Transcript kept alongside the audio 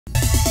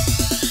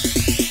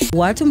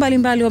Watu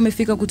mbalimbali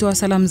wamefika kutoa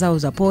salamu zao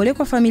za pole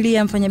kwa familia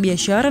ya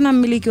mfanyabiashara na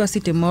mmiliki wa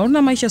City Mall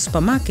na Maisha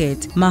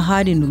Supermarket,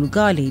 Mahad Nur,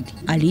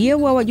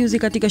 aliyeuawa juzi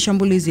katika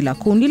shambulizi la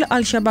kundi la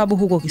Al-Shababu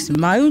huko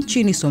Kismayu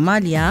nchini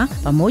Somalia,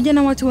 pamoja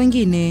na watu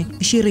wengine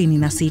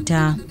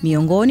 26.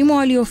 Miongoni mwa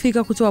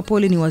waliofika kutoa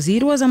pole ni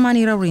waziri wa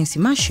zamani Lawrence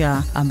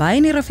Masha,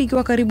 ambaye ni rafiki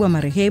wa karibu wa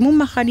marehemu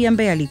Mahad,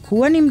 ambaye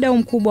alikuwa ni mdau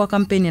mkubwa wa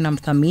kampeni na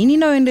mthamini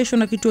inayoendeshwa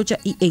na kituo cha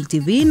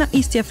EATV na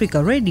East Africa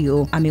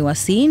Radio.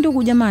 Amewasihi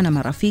ndugu jamaa na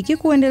marafiki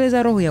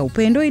kuendeleza roho ya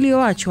upendo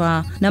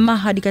iliyoachwa na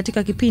Mahad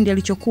katika kipindi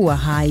alichokuwa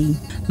hai.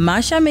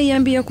 Masha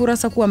ameiambia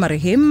Kurasa kuwa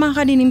marehemu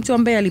Mahad ni mtu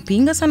ambaye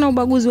alipinga sana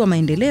ubaguzi wa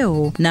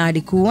maendeleo na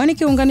alikuwa ni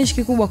kiunganishi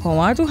kikubwa kwa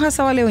watu,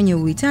 hasa wale wenye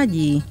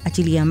uhitaji.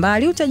 Achilia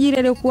mbali utajiri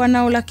aliokuwa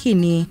nao,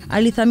 lakini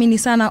alithamini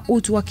sana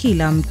utu wa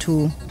kila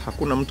mtu.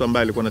 Hakuna mtu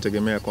ambaye alikuwa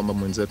anategemea kwamba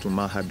mwenzetu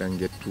Mahad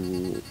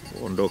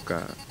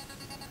angetuondoka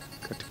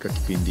katika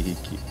kipindi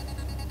hiki.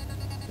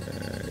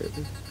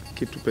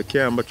 Kitu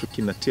pekee ambacho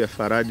kinatia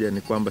faraja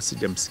ni kwamba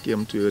sijamsikia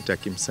mtu yeyote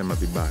akimsema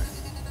vibaya.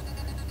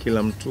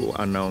 Kila mtu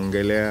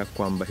anaongelea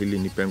kwamba hili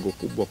ni pengo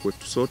kubwa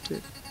kwetu sote,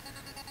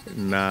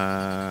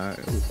 na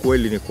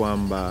ukweli ni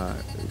kwamba,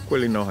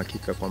 ukweli na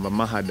uhakika kwamba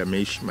Mahad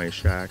ameishi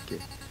maisha yake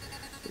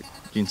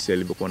jinsi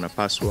alivyokuwa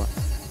anapaswa.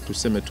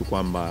 Tuseme tu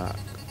kwamba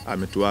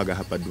ametuaga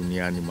hapa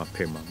duniani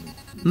mapema.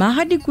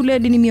 Mahad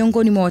ni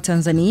miongoni mwa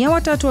Watanzania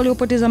watatu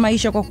waliopoteza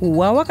maisha kwa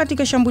kuuawa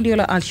katika shambulio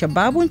la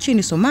Al-Shababu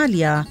nchini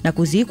Somalia na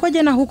kuzikwa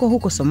jana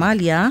huko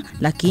Somalia,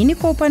 lakini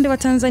kwa upande wa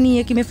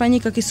Tanzania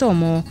kimefanyika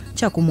kisomo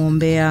cha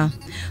kumwombea.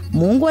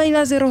 Mungu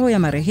ailaze roho ya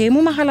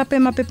marehemu mahala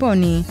pema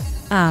peponi.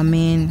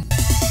 Amen.